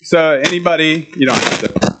So anybody, you don't have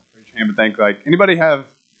to raise your hand, but think, like, anybody have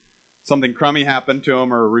something crummy happen to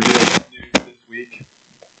them or revealed news this week?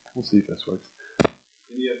 We'll see if this works.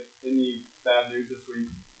 Any bad news this week?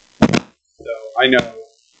 So I know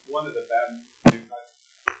one of the bad news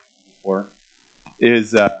I've heard before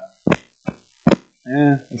is this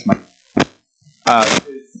might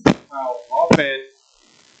is how often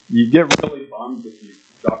you get really bummed if you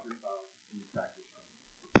drop your phone and you crack your phone.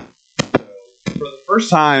 So for the first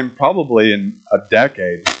time, probably in a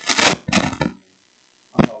decade, I'm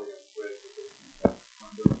probably going to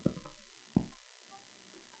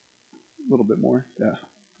switch a little bit more. Yeah.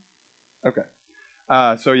 Okay.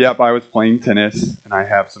 So yep, I was playing tennis, and I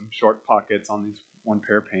have some short pockets on these one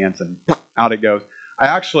pair of pants, and out it goes.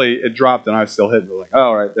 It dropped, and I was still hitting it. Like, oh,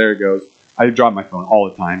 all right, there it goes. I drop my phone all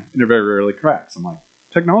the time, and it very rarely cracks. I'm like,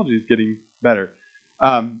 technology is getting better.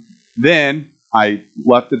 Then I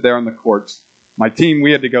left it there on the courts. My team,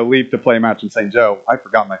 we had to go leave to play a match in St. Joe. I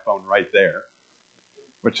forgot my phone right there,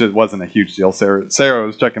 which wasn't a huge deal. Sarah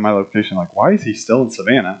was checking my location, like, why is he still in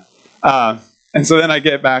Savannah? And so then I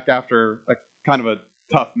get back after a kind of a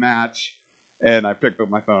tough match, and I picked up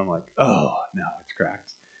my phone. I'm like, oh, no, it's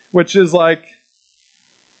cracked. Which is like,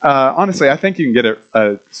 honestly, I think you can get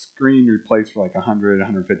a screen replaced for like $100,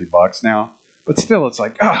 $150 now. But still, it's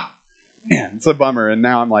like, oh, man, it's a bummer. And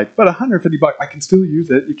now I'm like, but $150, I can still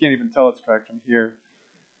use it. You can't even tell it's cracked from here.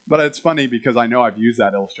 But it's funny because I know I've used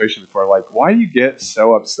that illustration before. Like, why do you get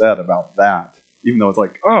so upset about that? Even though it's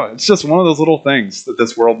like, oh, it's just one of those little things that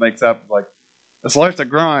this world makes up. Like, it's life's a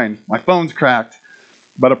grind. My phone's cracked.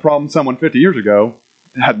 But a problem someone 50 years ago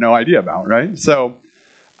had no idea about, right? So,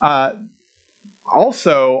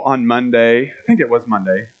 also on Monday, I think it was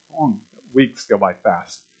Monday, long weeks go by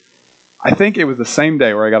fast. I think it was the same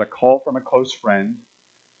day where I got a call from a close friend,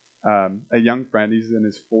 a young friend. He's in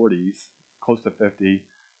his 40s, close to 50,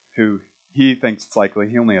 who he thinks it's likely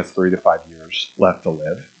he only has 3 to 5 years left to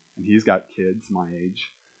live. And he's got kids my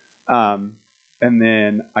age. And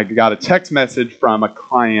then I got a text message from a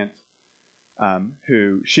client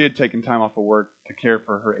who she had taken time off of work to care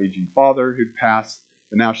for her aging father who'd passed.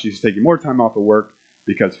 But now she's taking more time off of work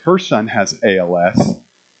because her son has ALS.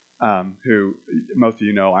 Who most of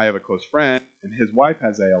you know, I have a close friend, and his wife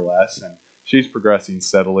has ALS, and she's progressing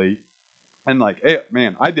steadily. And like, hey,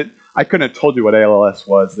 man, I couldn't have told you what ALS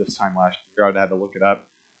was this time last year. I'd had to look it up.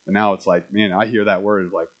 But now it's like, man, I hear that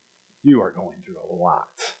word, like, you are going through a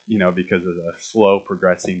lot, because of the slow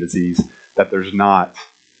progressing disease that there's not.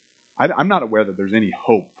 I'm not aware that there's any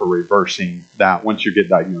hope for reversing that once you get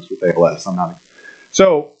diagnosed with ALS.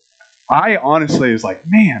 So I honestly was like,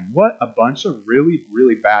 man, what a bunch of really,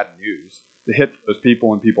 really bad news to hit those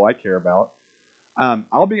people and people I care about.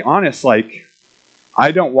 I'll be honest, like,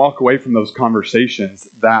 I don't walk away from those conversations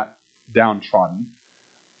that downtrodden.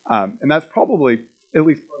 And that's probably, at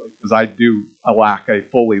least because I lack a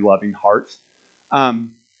fully loving heart.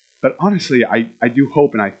 But honestly, I do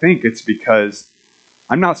hope, and I think it's because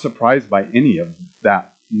I'm not surprised by any of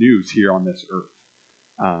that news here on this earth.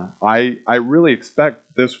 I really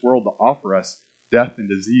expect this world to offer us death and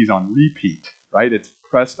disease on repeat, right? It's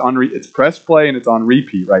press play and it's on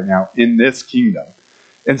repeat right now in this kingdom.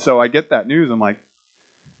 And so I get that news. I'm like,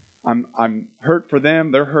 I'm hurt for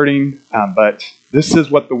them. They're hurting. But this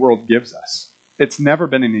is what the world gives us. It's never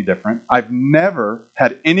been any different. I've never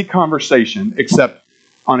had any conversation except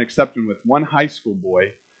with one high school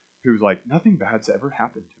boy who's like, nothing bad's ever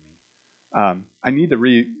happened to me. I need to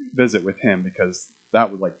revisit with him because that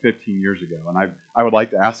was like 15 years ago. And I would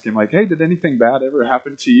like to ask him, like, hey, did anything bad ever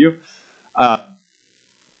happen to you?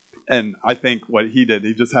 And I think what he did,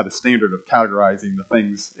 he just had a standard of categorizing the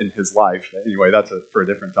things in his life. Anyway, that's for a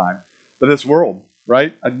different time. But this world,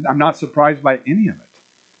 right? I'm not surprised by any of it.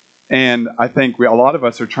 And I think a lot of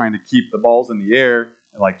us are trying to keep the balls in the air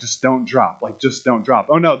and like, just don't drop. Like, just don't drop.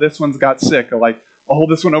 Oh, no, this one's got sick. Or like, I'll hold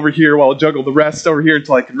this one over here while I'll juggle the rest over here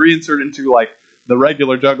until I can reinsert into like the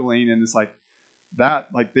regular juggling. And it's like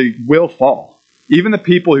that, like they will fall. Even the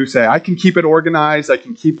people who say, I can keep it organized, I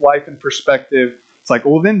can keep life in perspective. It's like,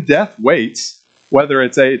 well, then death waits, whether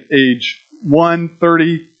it's at age 1,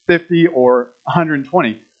 30, 50, or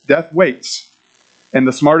 120. Death waits. And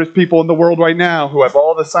the smartest people in the world right now who have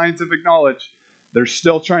all the scientific knowledge, they're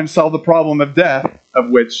still trying to solve the problem of death,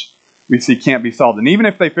 of which we see can't be solved. And even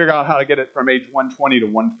if they figure out how to get it from age 120 to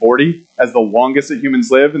 140 as the longest that humans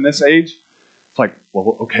live in this age, it's like,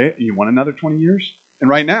 well, okay, you want another 20 years? And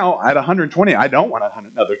right now, at 120, I don't want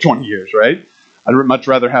another 20 years, right? I'd much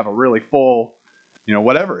rather have a really full,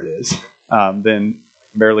 whatever it is, than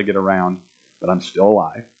barely get around, but I'm still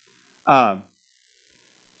alive.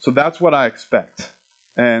 So that's what I expect.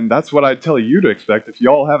 And that's what I tell you to expect. If you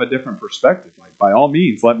all have a different perspective, like by all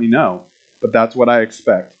means, let me know. But that's what I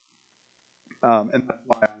expect. And that's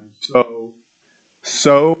why I'm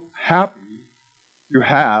so happy to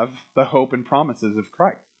have the hope and promises of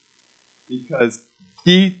Christ. Because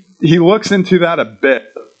he looks into that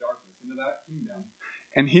abyss of darkness, into that kingdom,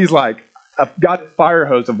 and he's like, I've got a fire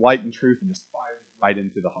hose of light and truth and just fires right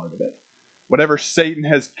into the heart of it. Whatever Satan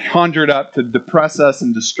has conjured up to depress us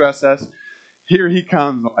and distress us, here he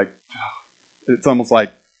comes. Like, it's almost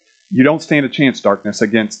like you don't stand a chance, darkness,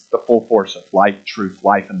 against the full force of light, truth,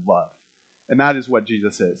 life, and love. And that is what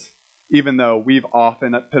Jesus is. Even though we've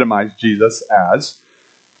often epitomized Jesus as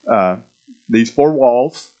these four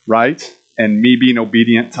walls, right? And me being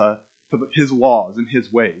obedient to his laws and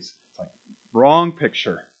his ways. It's like, wrong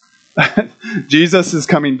picture. Jesus is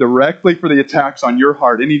coming directly for the attacks on your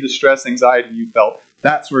heart, any distress, anxiety you felt.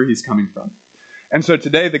 That's where he's coming from. And so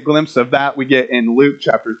today, the glimpse of that we get in Luke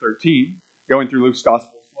chapter 13, going through Luke's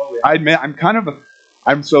gospel slowly. I admit,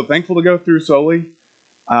 I'm so thankful to go through slowly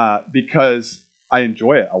because I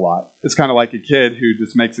enjoy it a lot. It's kind of like a kid who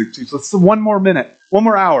just makes it, let's 1 more minute, 1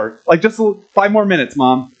 more hour, like just 5 more minutes,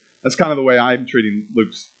 Mom. That's kind of the way I'm treating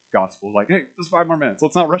Luke's gospel. Like, hey, just 5 more minutes.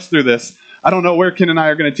 Let's not rush through this. I don't know where Ken and I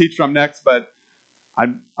are going to teach from next, but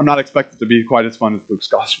I'm not expected to be quite as fun as Luke's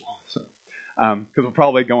gospel. So, because we'll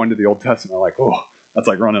probably go into the Old Testament like, oh, that's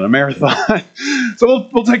like running a marathon. So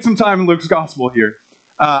we'll take some time in Luke's gospel here.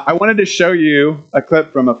 I wanted to show you a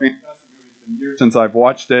clip from a fantastic movie. It's been years since I've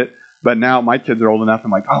watched it, but now my kids are old enough.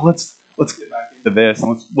 I'm like, oh, let's get back into this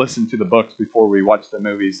and let's listen to the books before we watch the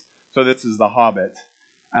movies. So this is The Hobbit.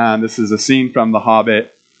 This is a scene from The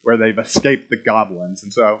Hobbit where they've escaped the goblins.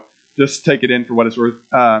 And so just take it in for what it's worth.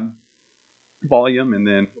 Volume, and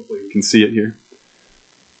then hopefully you can see it here.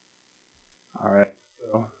 All right.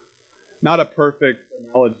 So not a perfect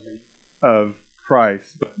analogy of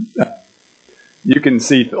Christ, but you can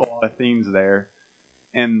see a lot of themes there.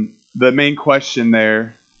 And the main question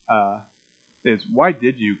there is, why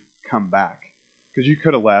did you come back? Because you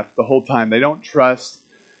could have left the whole time. They don't trust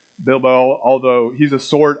Bilbo, although he's a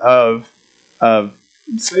sort of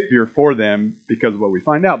savior for them, because of what we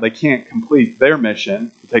find out. They can't complete their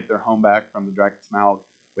mission to take their home back from the dragon's mouth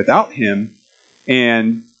without him,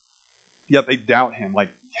 and yet they doubt him. Like,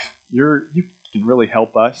 you can really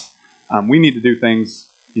help us. We need to do things,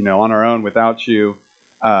 on our own without you.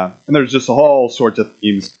 And there's just all sorts of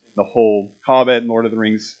themes in the whole Hobbit and Lord of the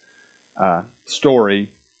Rings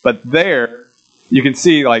story. But there, you can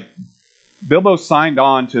see, like, Bilbo signed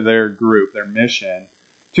on to their group, their mission,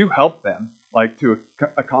 to help them, like to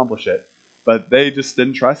accomplish it. But they just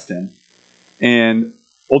didn't trust him. And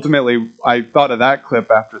ultimately, I thought of that clip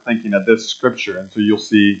after thinking of this scripture. And so you'll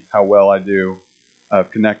see how well I do of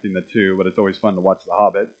connecting the two. But it's always fun to watch The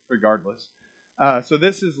Hobbit, regardless. So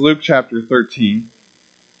this is Luke chapter 13.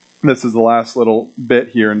 This is the last little bit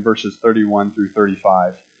here in verses 31 through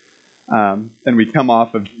 35. And we come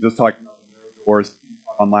off of just talking about the narrow doors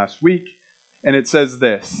on last week. And it says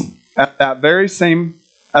this: At that very hour, some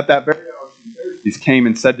Pharisees came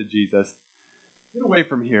and said to Jesus, "Get away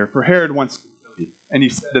from here, for Herod wants to kill you." And he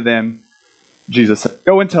said to them, Jesus said,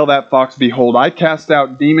 "Go and tell that fox, behold, I cast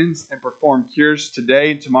out demons and perform cures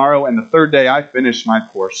today and tomorrow, and the third day I finish my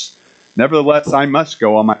course. Nevertheless, I must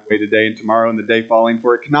go on my way today and tomorrow and the day following,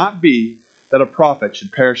 for it cannot be that a prophet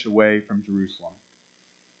should perish away from Jerusalem."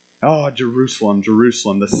 Oh, Jerusalem,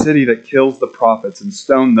 Jerusalem, the city that kills the prophets and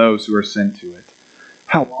stones those who are sent to it.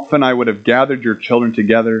 How often I would have gathered your children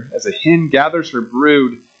together as a hen gathers her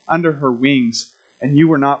brood under her wings, and you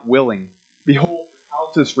were not willing. Behold, the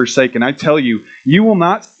house is forsaken. I tell you, you will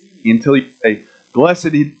not see me until you say,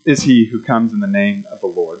 "Blessed is he who comes in the name of the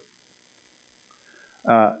Lord."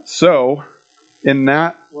 So, in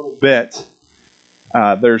that little bit,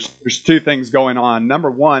 there's two things going on.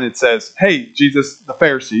 Number one, it says, hey, Jesus, the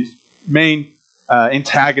Pharisees, main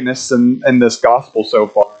antagonists in this gospel so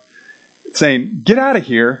far, saying, get out of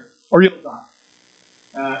here or you'll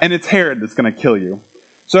die. And it's Herod that's going to kill you.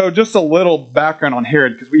 So just a little background on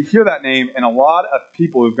Herod, because we hear that name, and a lot of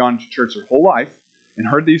people who've gone to church their whole life and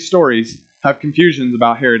heard these stories have confusions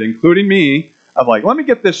about Herod, including me, of like, let me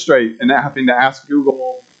get this straight, and having to ask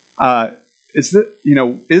Google, is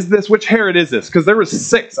this, which Herod is this? Because there was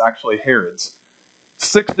 6 actually Herods.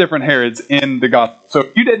 6 different Herods in the gospel. So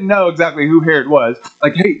if you didn't know exactly who Herod was,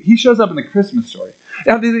 like, hey, he shows up in the Christmas story.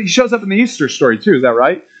 He shows up in the Easter story too, is that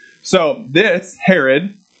right? So this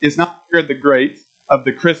Herod is not Herod the Great of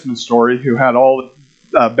the Christmas story who had all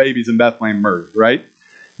the babies in Bethlehem murdered, right?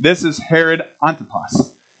 This is Herod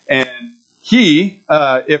Antipas. And he,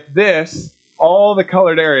 if this, all the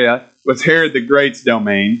colored area was Herod the Great's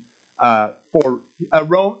domain, for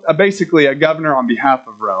Rome, basically a governor on behalf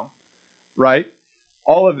of Rome, right?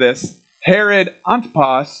 All of this. Herod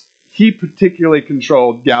Antipas, he particularly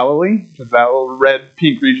controlled Galilee, which is that little red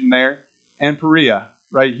pink region there, and Perea,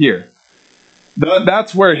 right here.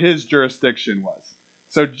 That's where his jurisdiction was.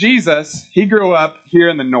 So Jesus, he grew up here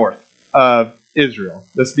in the north of Israel.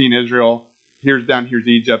 This being Israel, down here's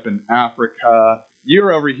Egypt and Africa.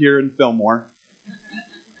 You're over here in Fillmore.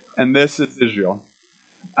 And this is Israel.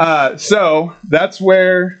 So this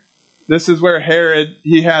is where Herod,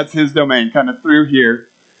 he has his domain, kind of through here.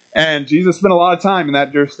 And Jesus spent a lot of time in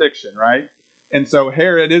that jurisdiction, right? And so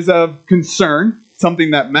Herod is of concern,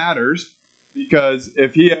 something that matters, because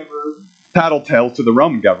if he ever tattletales to the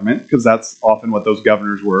Roman government, because that's often what those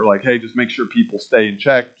governors were, like, hey, just make sure people stay in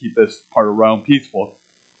check, keep this part of Rome peaceful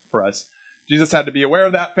for us. Jesus had to be aware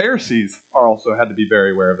of that. Pharisees also had to be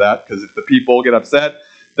very aware of that, because if the people get upset,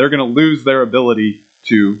 they're going to lose their ability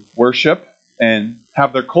to worship and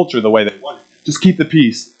have their culture the way they want it. Just keep the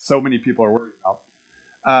peace. So many people are worried about.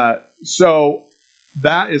 So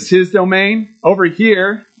that is his domain. Over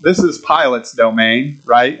here, this is Pilate's domain,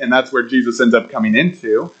 right? And that's where Jesus ends up coming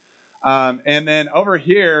into. And then over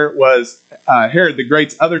here was Herod the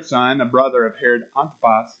Great's other son, a brother of Herod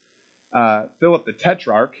Antipas, Philip the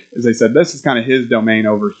Tetrarch. As I said, this is kind of his domain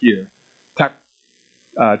over here.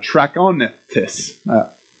 Trachonitis.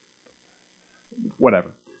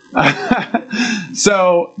 Whatever.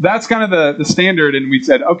 So that's kind of the standard, and we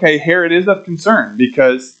said, okay, Herod is of concern,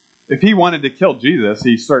 because if he wanted to kill Jesus,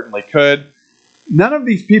 he certainly could. None of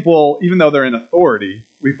these people, even though they're in authority,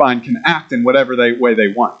 we find can act in whatever way they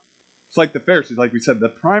want. It's like the Pharisees, like we said, the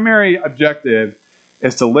primary objective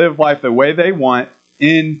is to live life the way they want,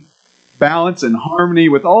 in balance and harmony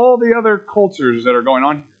with all the other cultures that are going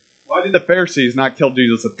on here. Why did the Pharisees not kill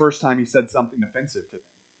Jesus the first time he said something offensive to them?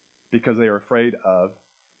 Because they were afraid of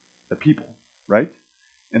the people, right?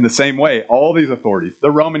 In the same way, all these authorities,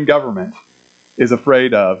 the Roman government is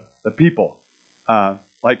afraid of the people.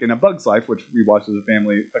 Like in A Bug's Life, which we watched as a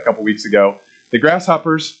family a couple weeks ago, the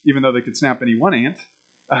grasshoppers, even though they could snap any one ant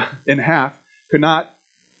in half, could not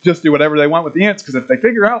just do whatever they want with the ants, because if they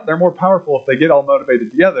figure out they're more powerful if they get all motivated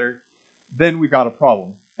together, then we've got a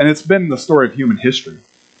problem. And it's been the story of human history.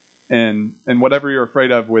 And whatever you're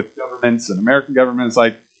afraid of with governments and American government, it's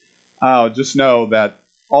like, just know that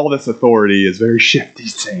all this authority is very shifty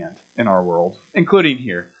sand in our world, including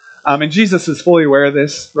here. And Jesus is fully aware of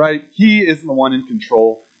this, right? He is the one in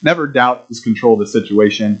control. Never doubt his control of the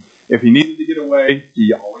situation. If he needed to get away,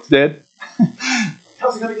 he always did.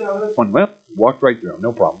 How's he going to get out of this one? Well, walked right through him,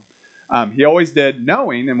 no problem. He always did,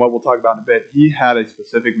 knowing, and what we'll talk about in a bit, he had a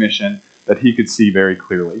specific mission that he could see very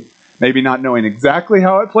clearly. Maybe not knowing exactly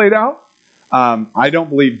how it played out. I don't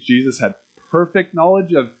believe Jesus had perfect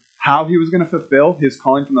knowledge of how he was going to fulfill his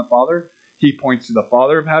calling from the Father. He points to the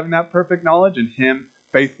Father of having that perfect knowledge and him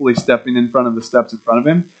faithfully stepping in front of the steps in front of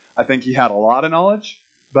him. I think he had a lot of knowledge,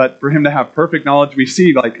 but for him to have perfect knowledge, we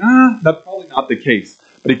see like, that's probably not the case.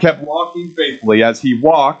 But he kept walking faithfully as he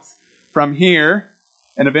walked from here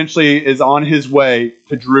and eventually is on his way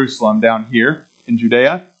to Jerusalem down here in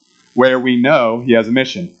Judea, where we know he has a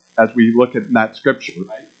mission. As we look at that scripture,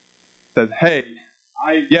 right? It says, hey,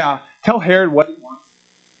 tell Herod what he wants.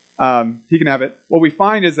 He can have it. What we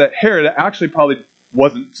find is that Herod actually probably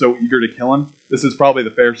wasn't so eager to kill him. This is probably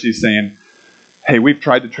the Pharisees saying, hey, we've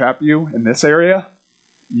tried to trap you in this area.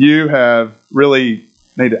 You have really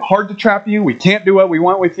made it hard to trap you. We can't do what we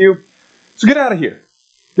want with you. So get out of here.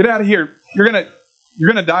 Get out of here. You're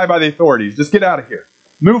gonna die by the authorities. Just get out of here.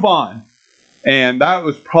 Move on. And that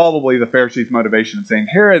was probably the Pharisees' motivation in saying,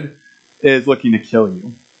 Herod is looking to kill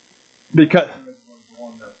you. Because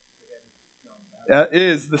that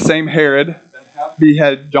is the same Herod that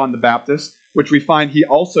beheaded John the Baptist, which we find he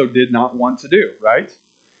also did not want to do, right?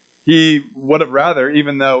 He would have rather,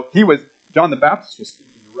 even though John the Baptist was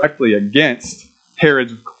speaking directly against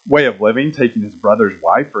Herod's way of living, taking his brother's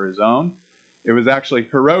wife for his own. It was actually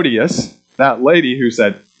Herodias, that lady, who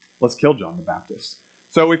said, let's kill John the Baptist.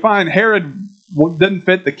 So we find Herod didn't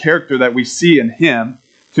fit the character that we see in him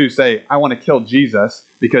to say, I want to kill Jesus,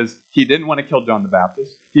 because he didn't want to kill John the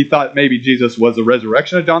Baptist. He thought maybe Jesus was a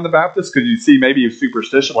resurrection of John the Baptist, because you see maybe he was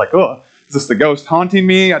superstitious, like, oh, is this the ghost haunting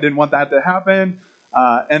me? I didn't want that to happen.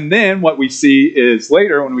 And then what we see is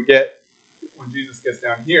later when Jesus gets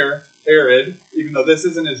down here, Herod, even though this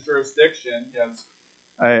isn't his jurisdiction, he has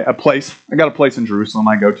a place. I got a place in Jerusalem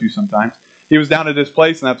I go to sometimes. He was down at this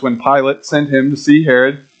place, and that's when Pilate sent him to see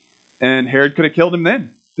Herod. And Herod could have killed him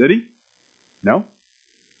then. Did he? No.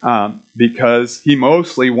 Because he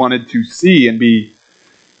mostly wanted to see and be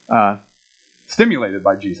stimulated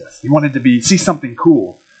by Jesus. He wanted to see something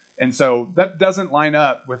cool. And so that doesn't line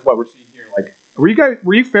up with what we're seeing here. Like, were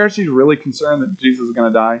you Pharisees really concerned that Jesus is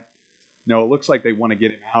going to die? No, it looks like they want to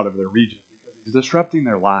get him out of their region because he's disrupting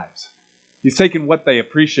their lives. He's taking what they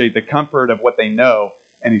appreciate, the comfort of what they know,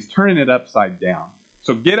 and he's turning it upside down.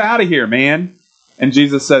 So get out of here, man. And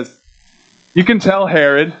Jesus says, you can tell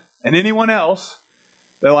Herod and anyone else,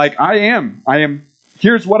 they're like, I am,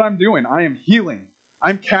 here's what I'm doing. I am healing.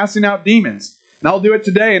 I'm casting out demons. And I'll do it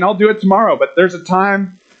today and I'll do it tomorrow. But there's a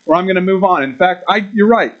time where I'm going to move on. In fact, you're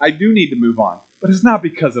right. I do need to move on. But it's not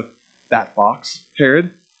because of that fox, Herod.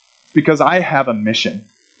 It's because I have a mission.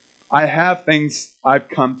 I have things I've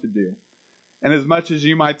come to do. And as much as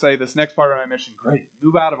you might say, this next part of my mission, great,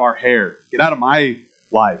 move out of our hair. Get out of my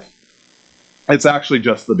life. It's actually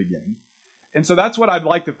just the beginning. And so that's what I'd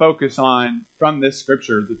like to focus on from this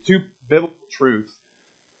scripture. The two biblical truths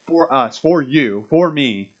for us, for you, for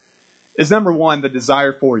me, is number one, the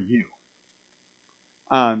desire for you.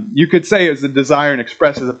 You could say it's a desire and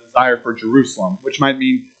expresses a desire for Jerusalem, which might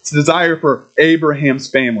mean it's a desire for Abraham's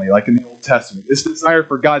family, like in the Old Testament. It's a desire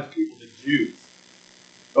for God's people, the Jews.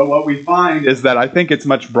 But what we find is that I think it's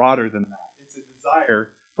much broader than that. It's a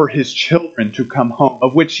desire for his children to come home,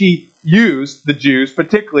 of which he used the Jews,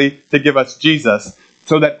 particularly to give us Jesus,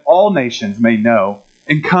 so that all nations may know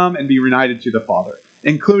and come and be united to the Father,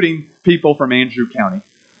 including people from Andrew County.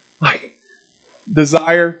 Like,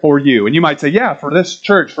 desire for you. And you might say, yeah, for this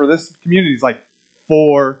church, for this community, it's like,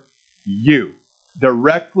 for you.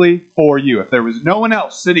 Directly for you. If there was no one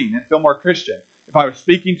else sitting in Fillmore Christian, if I was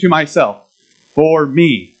speaking to myself, for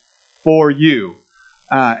me, for you.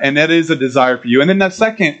 And that is a desire for you. And then the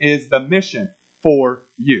second is the mission for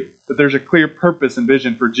you. That there's a clear purpose and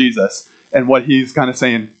vision for Jesus. And what he's kind of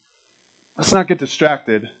saying, let's not get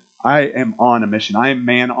distracted. I am on a mission. I am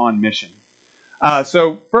man on mission.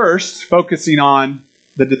 So first, focusing on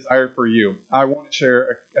the desire for you, I want to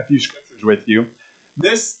share a few scriptures with you.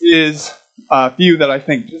 This is a few that I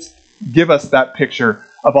think just give us that picture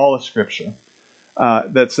of all of Scripture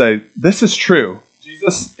that say, this is true.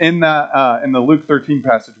 Jesus, in the Luke 13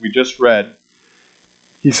 passage we just read,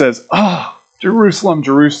 he says, oh, Jerusalem,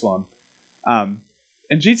 Jerusalem. And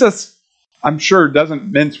Jesus, I'm sure,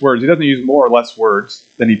 doesn't mince words. He doesn't use more or less words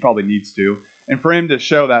than he probably needs to. And for him to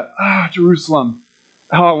show that, Jerusalem,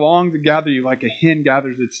 how I long to gather you like a hen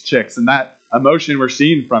gathers its chicks. And that emotion we're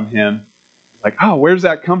seeing from him, like, where's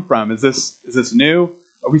that come from? Is this new?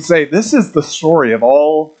 We say, this is the story of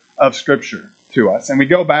all of Scripture to us. And we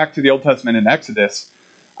go back to the Old Testament in Exodus,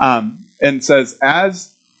 and says,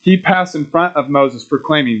 as he passed in front of Moses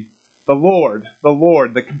proclaiming, the Lord,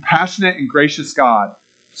 the compassionate and gracious God,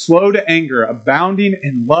 slow to anger, abounding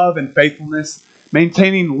in love and faithfulness,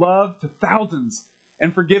 maintaining love to thousands,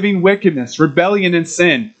 and forgiving wickedness, rebellion, and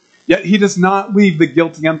sin. Yet he does not leave the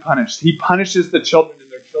guilty unpunished. He punishes the children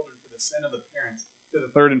and their children for the sin of the parents to the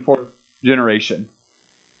third and fourth generation.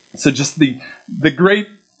 So just the great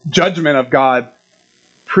judgment of God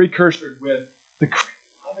precursored with the great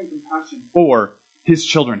loving compassion for his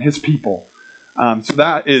children, his people. So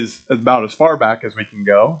that is about as far back as we can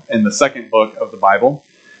go in the second book of the Bible.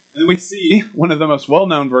 And then we see one of the most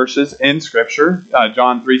well-known verses in Scripture,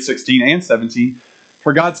 John 3:16 and 17.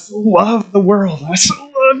 For God so loved the world, I so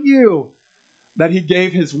love you, that he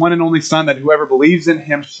gave his one and only Son, that whoever believes in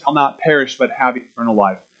him shall not perish, but have eternal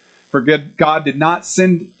life. For God did not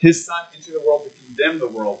send his Son into the world to condemn the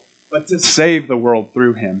world, but to save the world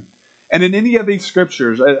through him. And in any of these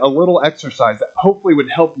Scriptures, a little exercise that hopefully would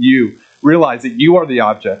help you realize that you are the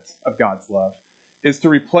object of God's love, is to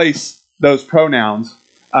replace those pronouns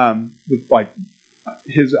with like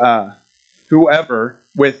his whoever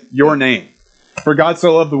with your name. For God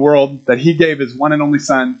so loved the world that he gave his one and only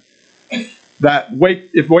Son, that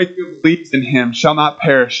if Wakefield believes in him, shall not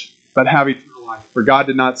perish, but have eternal life. For God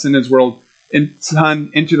did not send his Son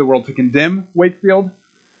into the world to condemn Wakefield,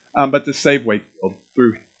 but to save Wakefield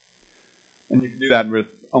through him. And you can do that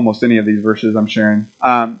with almost any of these verses I'm sharing.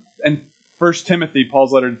 And 1 Timothy,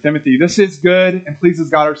 Paul's letter to Timothy, this is good and pleases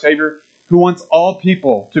God our Savior, who wants all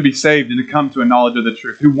people to be saved and to come to a knowledge of the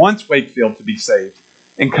truth, who wants Wakefield to be saved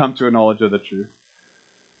and come to a knowledge of the truth.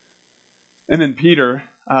 And then Peter,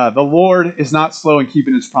 the Lord is not slow in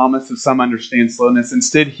keeping his promise, as some understand slowness.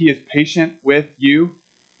 Instead, he is patient with you,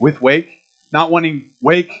 with Wake, not wanting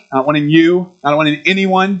you, not wanting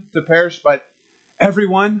anyone to perish, but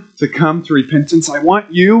everyone to come to repentance. I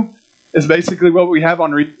want you is basically what we have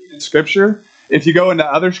on reading in Scripture. If you go into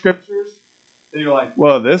other Scriptures, then you're like,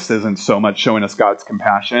 well, this isn't so much showing us God's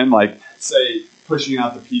compassion, like, say, pushing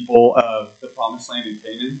out the people of the promised land in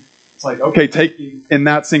Canaan. It's like, okay, taking in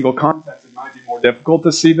that single context, it might be more difficult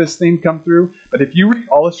to see this theme come through. But if you read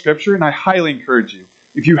all of Scripture, and I highly encourage you,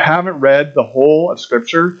 If you haven't read the whole of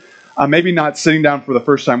Scripture, maybe not sitting down for the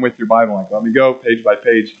first time with your Bible, like let me go page by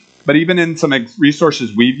page, but even in some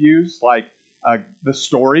resources we've used, like The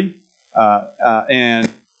Story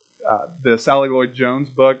and the Sally Lloyd Jones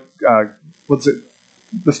book, what's it?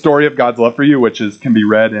 The Story of God's Love for You, which can be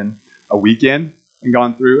read in a weekend and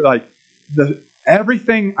gone through. Like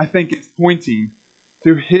everything, I think, is pointing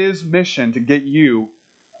to His mission to get you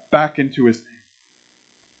back into His name.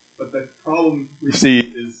 But the problem we see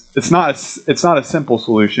is it's not a simple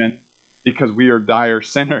solution because we are dire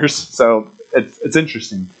sinners. So it's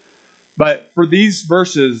interesting. But for these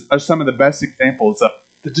verses are some of the best examples of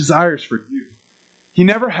the desires for you. He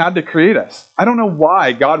never had to create us. I don't know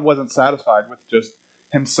why God wasn't satisfied with just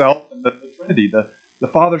Himself and the Trinity, the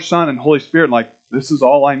Father, Son, and Holy Spirit. Like, this is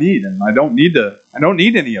all I need, and I don't need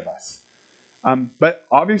any of us. But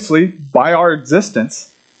obviously, by our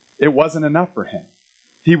existence, it wasn't enough for Him.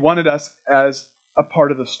 He wanted us as a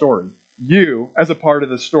part of the story. You as a part of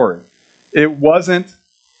the story. It wasn't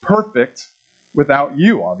perfect without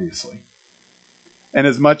you, obviously. And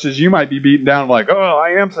as much as you might be beaten down, like, oh,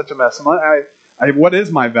 I am such a mess. What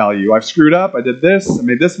is my value? I've screwed up. I did this. I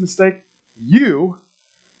made this mistake. You,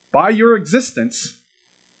 by your existence,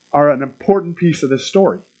 are an important piece of this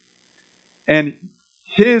story. And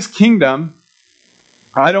His kingdom,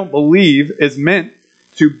 I don't believe, is meant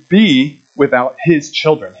to be without His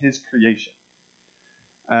children, His creation.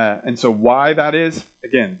 And so why that is,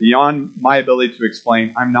 again, beyond my ability to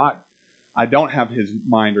explain, I don't have His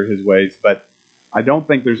mind or His ways, but I don't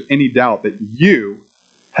think there's any doubt that you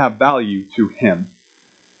have value to Him.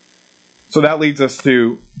 So that leads us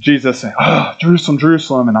to Jesus saying, oh, Jerusalem,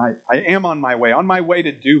 Jerusalem, and I am on my way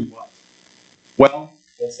to do what? Well,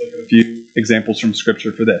 let's look at a few examples from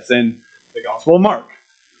Scripture for this. In the Gospel of Mark,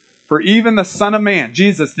 for even the Son of Man,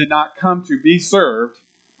 Jesus, did not come to be served,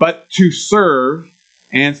 but to serve,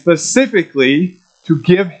 and specifically to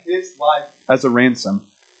give His life as a ransom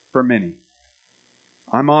for many.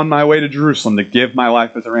 I'm on my way to Jerusalem to give my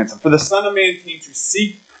life as a ransom. For the Son of Man came to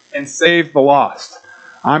seek and save the lost.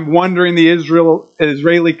 I'm wandering the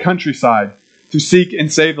Israeli countryside to seek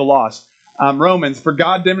and save the lost. Romans, for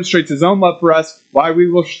God demonstrates His own love for us. While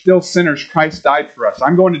we were still sinners, Christ died for us.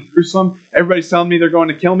 I'm going to Jerusalem. Everybody's telling me they're going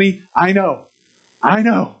to kill me. I know.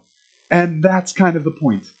 And that's kind of the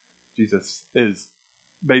point. Jesus is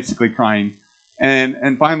basically crying.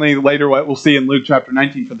 And finally, later, what we'll see in Luke chapter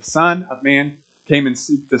 19, for the Son of Man came and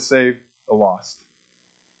seek to save the lost.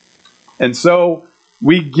 And so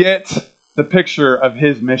we get the picture of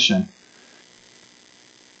His mission.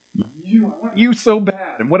 I want you so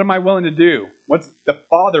bad. And what am I willing to do? What's the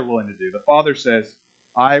Father willing to do? The Father says,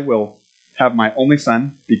 I will have my only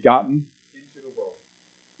Son begotten into the world.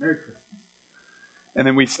 Merry Christmas. And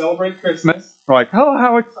then we celebrate Christmas. We're like, oh,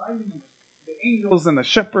 how exciting. And the angels and the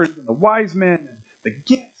shepherds and the wise men and the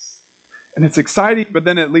gifts. And it's exciting, but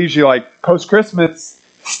then it leaves you like, post-Christmas,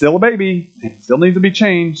 still a baby. It still needs to be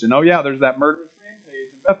changed. And oh yeah, there's that murderous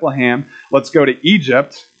rampage in Bethlehem. Let's go to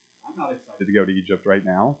Egypt. I'm not excited to go to Egypt right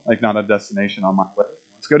now. Like, not a destination on my list.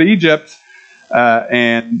 Let's go to Egypt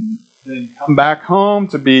and then come back home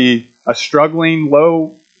to be a struggling,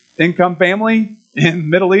 low-income family in the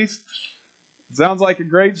Middle East. Sounds like a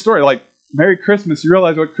great story. Like, Merry Christmas. You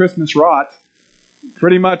realize what Christmas wrought?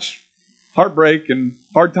 Pretty much heartbreak and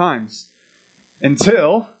hard times.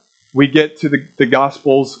 Until we get to the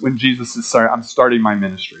Gospels when Jesus is saying, I'm starting my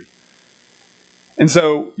ministry. And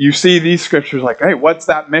so you see these scriptures like, hey, what's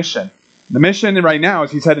that mission? The mission right now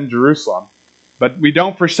is He's heading to Jerusalem. But we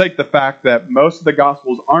don't forsake the fact that most of the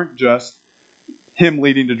Gospels aren't just Him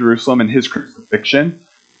leading to Jerusalem and His crucifixion,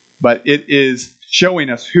 but it is showing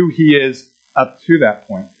us who He is up to that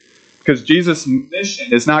point. Because Jesus'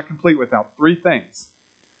 mission is not complete without three things.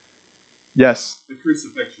 Yes, the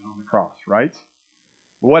crucifixion on the cross, right?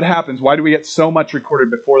 But what happens? Why do we get so much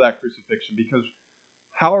recorded before that crucifixion? Because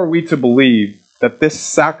how are we to believe that this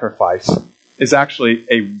sacrifice is actually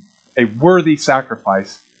a worthy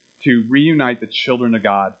sacrifice to reunite the children of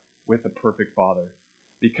God with the perfect Father?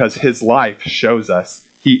 Because His life shows us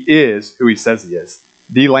He is who He says He is,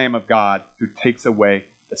 the Lamb of God who takes away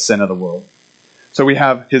the sin of the world. So we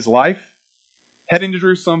have His life, heading to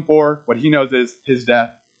Jerusalem for what He knows is His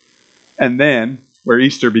death, and then where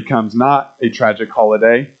Easter becomes not a tragic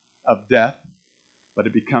holiday of death, but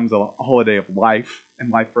it becomes a holiday of life,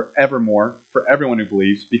 and life forevermore for everyone who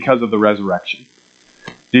believes because of the resurrection.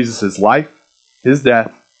 Jesus' life, His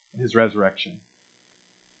death, and His resurrection.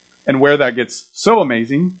 And where that gets so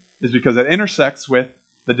amazing is because it intersects with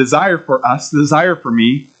the desire for us, the desire for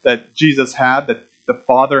me that Jesus had, that the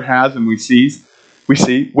Father has, and we see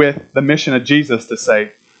with the mission of Jesus to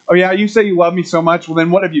say, Oh yeah, you say you love me so much. Well,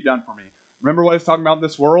 then what have you done for me? Remember what I was talking about in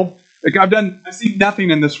this world? Like I've seen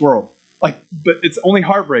nothing in this world. Like, but it's only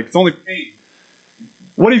heartbreak. It's only pain.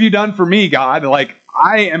 What have you done for me, God? Like,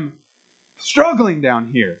 I am struggling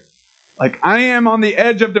down here. Like, I am on the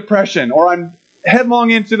edge of depression, or I'm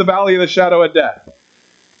headlong into the valley of the shadow of death.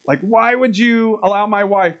 Like, why would you allow my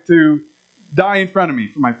wife to die in front of me,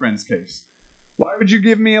 for my friend's case? Why would you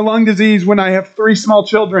give me a lung disease when I have 3 small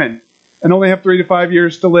children and only have 3 to 5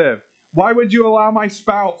 years to live? Why would you allow my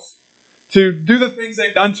spouse to do the things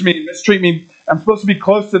they've done to me and mistreat me? I'm supposed to be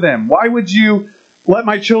close to them. Why would you let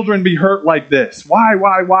my children be hurt like this?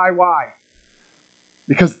 Why?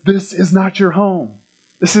 Because this is not your home.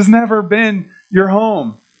 This has never been your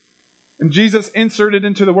home. And Jesus inserted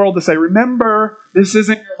into the world to say, remember, this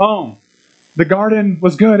isn't your home. The garden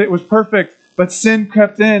was good, it was perfect, but sin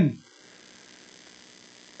crept in.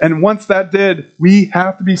 And once that did, we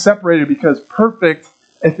have to be separated, because perfect,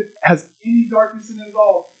 if it has any darkness in it at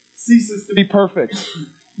all, ceases to be perfect.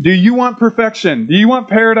 Do you want perfection? Do you want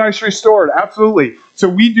paradise restored? Absolutely. So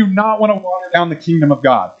we do not want to water down the kingdom of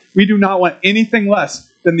God. We do not want anything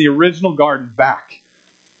less than the original garden back,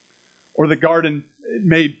 or the garden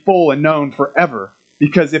made full and known forever.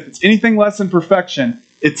 Because if it's anything less than perfection,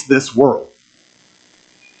 it's this world.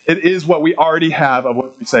 It is what we already have of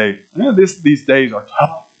what we say, these days are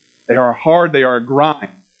tough. They are hard. They are a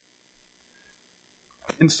grind.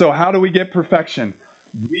 And so how do we get perfection?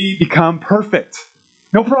 We become perfect.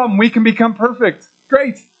 No problem. We can become perfect.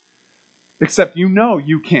 Great. Except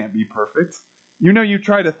you can't be perfect. You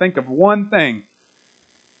try to think of one thing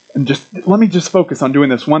and let me just focus on doing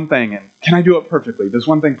this one thing. And can I do it perfectly? This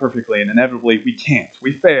one thing perfectly. And inevitably we can't.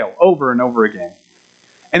 We fail over and over again.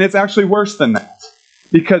 And it's actually worse than that.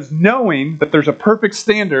 Because knowing that there's a perfect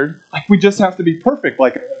standard, like we just have to be perfect,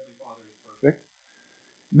 like our Heavenly Father is perfect,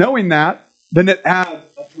 knowing that, then it adds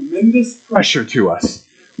a tremendous pressure to us,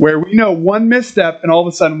 where we know one misstep and all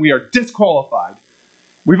of a sudden we are disqualified.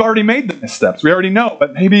 We've already made the missteps. We already know,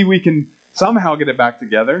 but maybe we can somehow get it back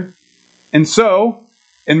together. And so,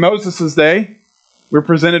 in Moses' day, we're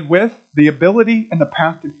presented with the ability and the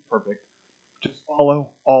path to be perfect. Just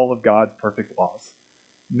follow all of God's perfect laws.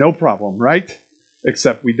 No problem, right?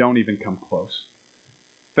 Except we don't even come close.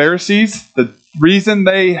 Pharisees, the reason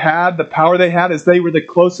they had the power they had is they were the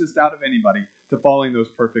closest out of anybody to following those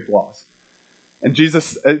perfect laws. And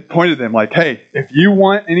Jesus pointed them like, hey, if you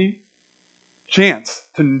want any chance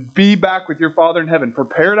to be back with your Father in heaven, for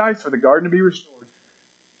paradise, for the garden to be restored,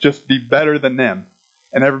 just be better than them.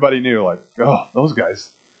 And everybody knew, like, oh, those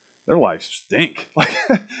guys, their lives stink. Like,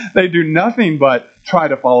 they do nothing but try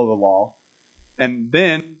to follow the law. And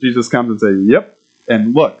then Jesus comes and says, yep,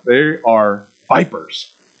 and look, they are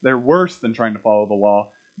vipers. They're worse than trying to follow the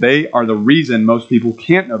law. They are the reason most people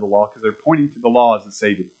can't know the law, because they're pointing to the law as the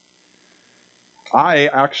Savior. I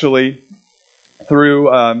actually, through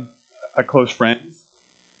a close friend's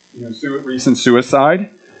recent suicide,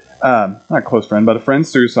 not a close friend, but a friend's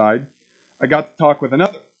suicide, I got to talk with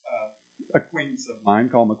another acquaintance of mine,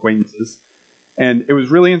 call them acquaintances, and it was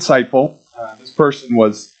really insightful. This person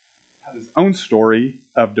had his own story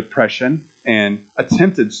of depression and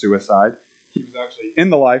attempted suicide. He was actually in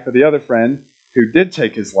the life of the other friend who did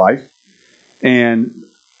take his life. And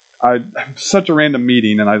such a random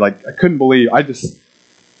meeting, and I couldn't believe,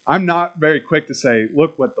 I'm not very quick to say,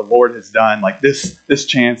 look what the Lord has done, like this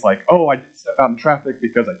chance, like, oh, I did step out in traffic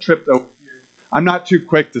because I tripped over here. I'm not too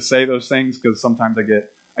quick to say those things, because sometimes I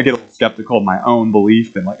get a little skeptical of my own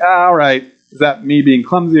belief, and like, all right, is that me being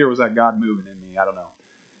clumsy, or was that God moving in me? I don't know.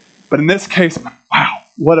 But in this case, wow,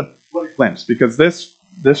 what a glimpse, because this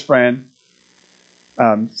friend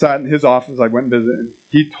sat in his office. I went and visited, and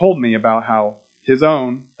he told me about how his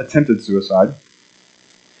own attempted suicide.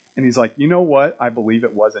 And he's like, you know what? I believe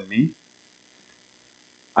it wasn't me.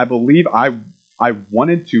 I believe I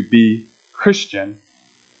wanted to be Christian,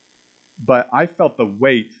 but I felt the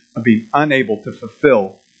weight of being unable to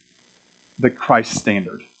fulfill the Christ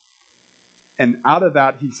standard. And out of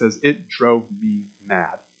that, he says, it drove me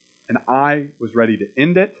mad. And I was ready to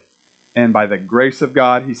end it. And by the grace of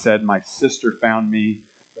God, he said, my sister found me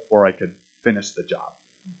before I could finish the job.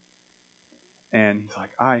 And he's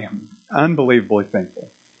like, I am unbelievably thankful.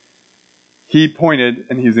 He pointed,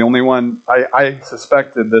 and he's the only one, I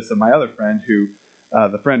suspected this of my other friend,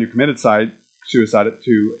 the friend who committed suicide,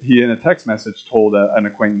 he in a text message told an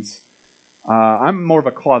acquaintance, I'm more of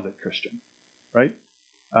a closet Christian, right?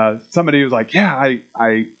 Somebody was like, yeah,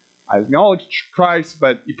 I acknowledge Christ,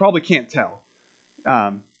 but you probably can't tell.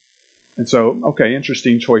 And so, okay,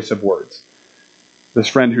 interesting choice of words. This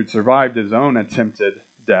friend who'd survived his own attempted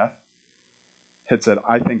death had said,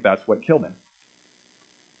 I think that's what killed him.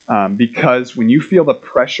 Because when you feel the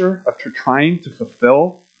pressure of trying to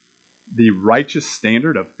fulfill the righteous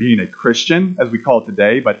standard of being a Christian, as we call it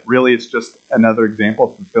today, but really it's just another example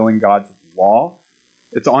of fulfilling God's law,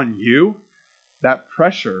 it's on you. That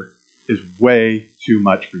pressure is way too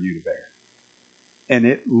much for you to bear. And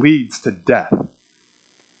it leads to death.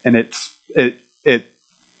 And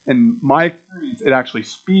in my experience, it actually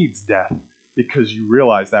speeds death because you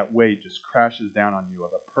realize that weight just crashes down on you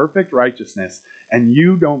of a perfect righteousness and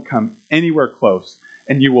you don't come anywhere close.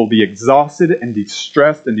 And you will be exhausted and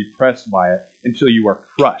distressed and depressed by it until you are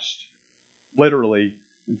crushed, literally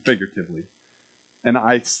and figuratively. And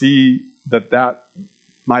I see that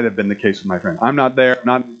might have been the case with my friend. I'm not there, I'm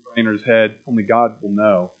not in his brain or his head, only God will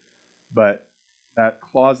know. But that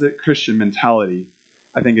closet Christian mentality,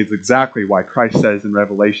 I think, is exactly why Christ says in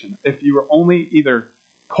Revelation, if you were only either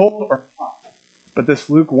cold or hot, but this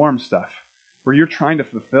lukewarm stuff, where you're trying to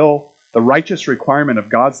fulfill the righteous requirement of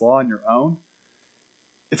God's law on your own,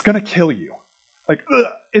 it's going to kill you. Like,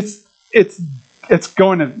 it's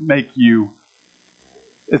going to make you,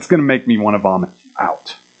 it's going to make me want to vomit you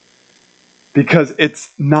out. Because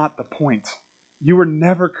it's not the point. You were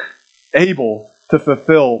never able to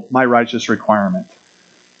fulfill my righteous requirement.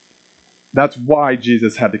 That's why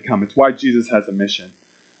Jesus had to come. It's why Jesus has a mission.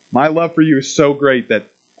 My love for you is so great that,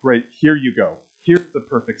 great, here you go. Here's the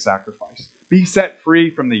perfect sacrifice. Be set free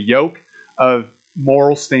from the yoke of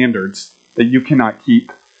moral standards that you cannot keep,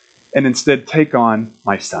 and instead take on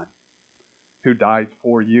my son, who died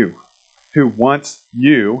for you, who wants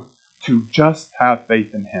you to just have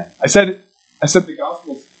faith in him. I said the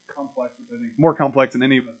gospel's complex, which I think is more complex than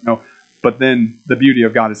any of us know, but then the beauty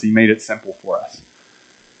of God is he made it simple for us.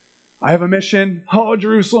 I have a mission. Oh,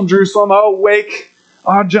 Jerusalem, Jerusalem. Oh, wake.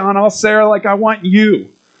 Oh, John, oh, Sarah, like I want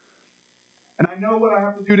you. And I know what I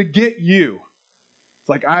have to do to get you. It's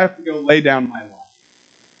like I have to go lay down my life.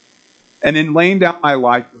 And in laying down my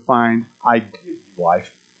life to find I give you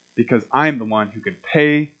life because I'm the one who can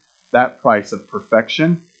pay that price of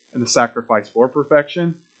perfection and the sacrifice for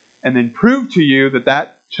perfection, and then prove to you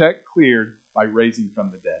that check cleared by raising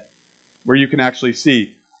from the dead. Where you can actually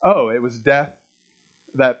see, oh, it was death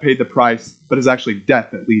that paid the price, but it's actually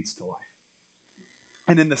death that leads to life.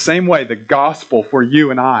 And in the same way, the gospel for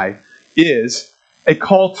you and I is a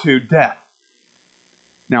call to death.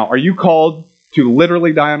 Now, are you called to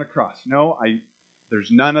literally die on a cross? No,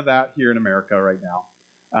 there's none of that here in America right now.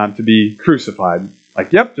 To be crucified.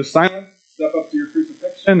 Like, yep, just sign up, step up to your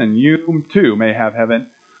crucifixion, and you too may have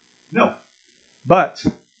heaven. No. But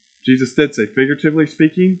Jesus did say, figuratively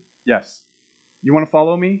speaking, yes. You want to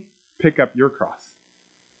follow me? Pick up your cross.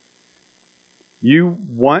 You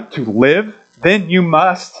want to live? Then you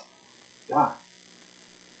must die.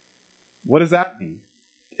 What does that mean?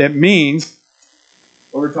 It means,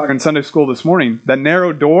 what we were talking in Sunday school this morning, the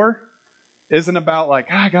narrow door isn't about like,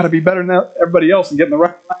 I got to be better than everybody else and get in the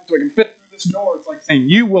right line so I can fit through this door. It's like saying,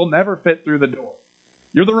 you will never fit through the door.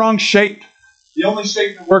 You're the wrong shape. The only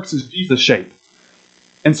shape that works is Jesus' shape.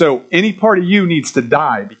 And so any part of you needs to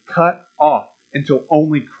die, be cut off until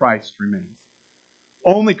only Christ remains.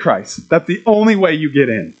 Only Christ. That's the only way you get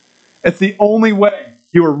in. It's the only way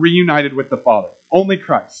you are reunited with the Father. Only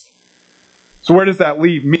Christ. So where does that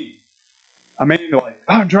leave me? I mean, like,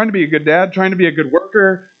 I'm trying to be a good dad, trying to be a good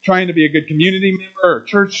worker, trying to be a good community member or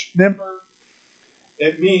church member.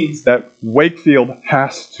 It means that Wakefield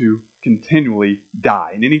has to continually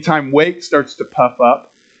die. And anytime Wake starts to puff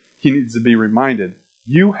up, he needs to be reminded,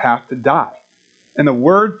 you have to die. And the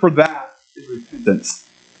word for that is repentance.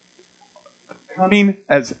 Coming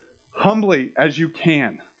as humbly as you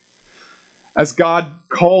can, as God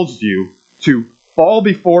calls you to fall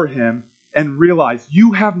before him and realize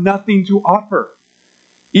you have nothing to offer.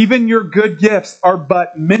 Even your good gifts are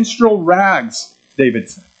but minstrel rags, David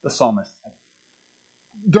said, the psalmist said.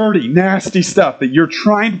 Dirty, nasty stuff that you're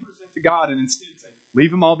trying to present to God, and instead say,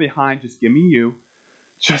 leave them all behind, just give me you.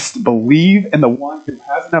 Just believe in the one who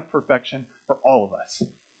has enough perfection for all of us.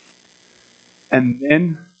 And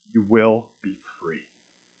then you will be free.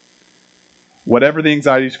 Whatever the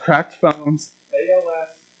anxieties, cracked phones,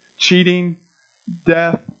 ALS, cheating,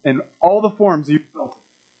 death, and all the forms you've felt,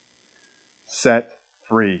 set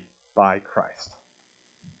free by Christ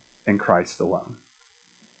and Christ alone.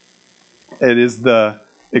 It is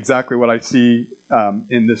exactly what I see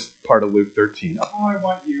in this part of Luke 13. Oh, I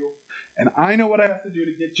want you, and I know what I have to do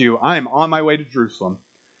to get you. I am on my way to Jerusalem.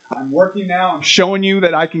 I'm working now. I'm showing you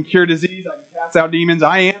that I can cure disease. I can cast out demons.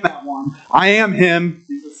 I am that one. I am him.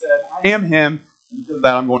 Jesus said, I am him. And because of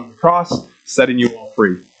that, I'm going to the cross, setting you all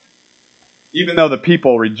free. Even though the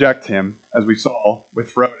people reject him, as we saw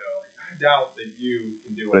with Frodo, I doubt that you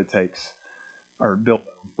can do what it takes. or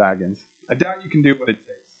Bilbo Baggins. I doubt you can do what it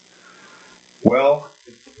takes. Well,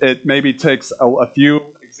 it maybe takes a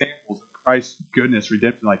few examples of Christ's goodness,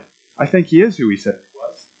 redemption. Like, I think he is who he said he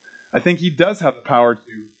was. I think he does have the power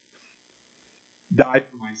to die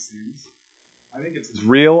for my sins. I think it's as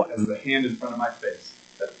real as the hand in front of my face,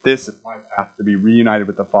 that this is my path to be reunited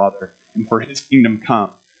with the Father and for his kingdom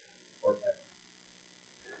come forever.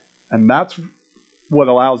 And that's what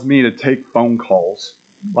allows me to take phone calls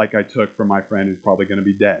like I took from my friend who's probably going to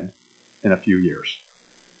be dead in a few years.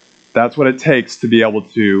 That's what it takes to be able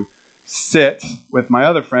to sit with my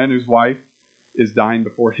other friend whose wife is dying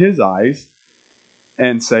before his eyes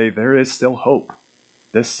and say, there is still hope.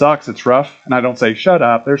 This sucks, it's rough. And I don't say, shut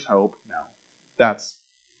up, there's hope. No. That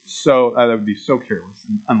would be so careless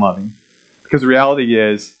and unloving. Because the reality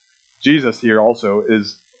is, Jesus here also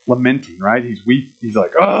is lamenting, right? He's weak. He's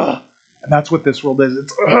like, ugh. And that's what this world is.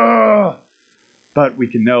 It's, ugh. But we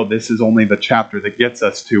can know this is only the chapter that gets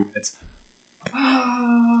us to it's,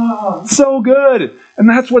 so good. And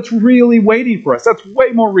that's what's really waiting for us. That's way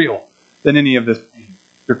more real than any of this pain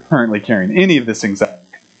you're currently carrying, any of this anxiety.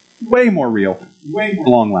 Way more real, way more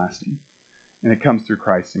long-lasting. And it comes through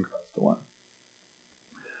Christ and Christ alone.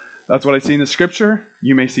 That's what I see in the Scripture.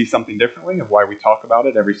 You may see something differently of why we talk about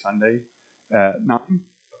it every Sunday at 9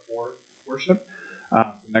 before worship.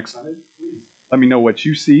 Next Sunday, please let me know what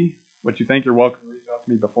you see, what you think. You're welcome to reach out to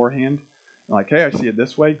me beforehand. And like, hey, I see it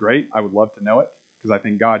this way. Great. I would love to know it because I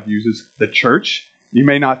think God uses the church. You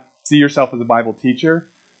may not see yourself as a Bible teacher,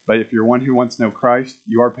 but if you're one who wants to know Christ,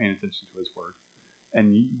 you are paying attention to his word.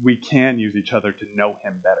 And we can use each other to know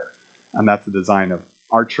him better. And that's the design of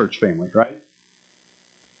our church family, right?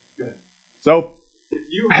 Good. So, if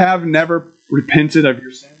you have never repented of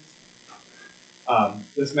your sins,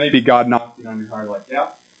 this may be God knocking on your heart like,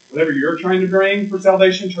 yeah, whatever you're trying to bring for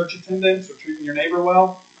salvation, church attendance, or treating your neighbor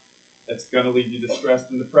well, it's going to leave you distressed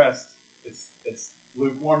and depressed. It's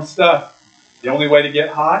lukewarm stuff. The only way to get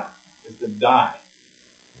hot is to die.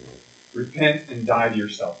 Repent and die to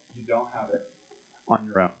yourself. You don't have it on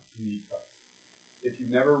your own. You need Christ. If you've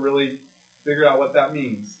never really figured out what that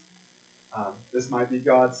means, this might be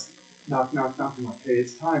God's knocking, like, hey,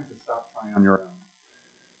 it's time to stop trying on your own.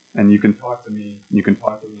 And you can talk to me, you can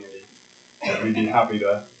talk to Andy, and we'd be happy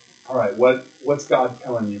to, all right, what's God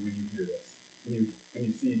telling you when you hear this? When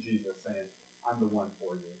you see Jesus saying, I'm the one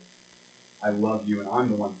for you. I love you, and I'm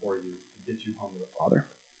the one for you to get you home to the Father.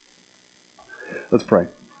 Let's pray.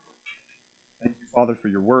 Thank you, Father, for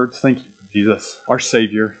your words. Thank you for Jesus, our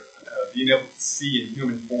Savior, being able to see in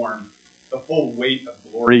human form the full weight of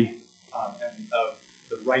glory and of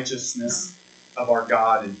the righteousness of our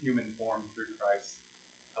God in human form through Christ.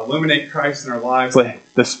 Illuminate Christ in our lives. Let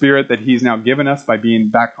the Spirit that he's now given us by being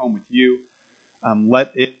back home with you,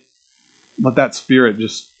 let that Spirit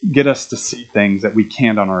just get us to see things that we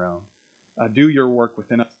can't on our own. Do your work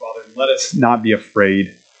within us, Father. Let us not be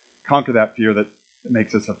afraid. Conquer that fear that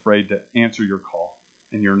makes us afraid to answer your call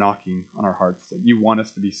and your knocking on our hearts, that you want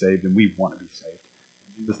us to be saved and we want to be saved.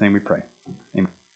 In Jesus' name we pray. Amen.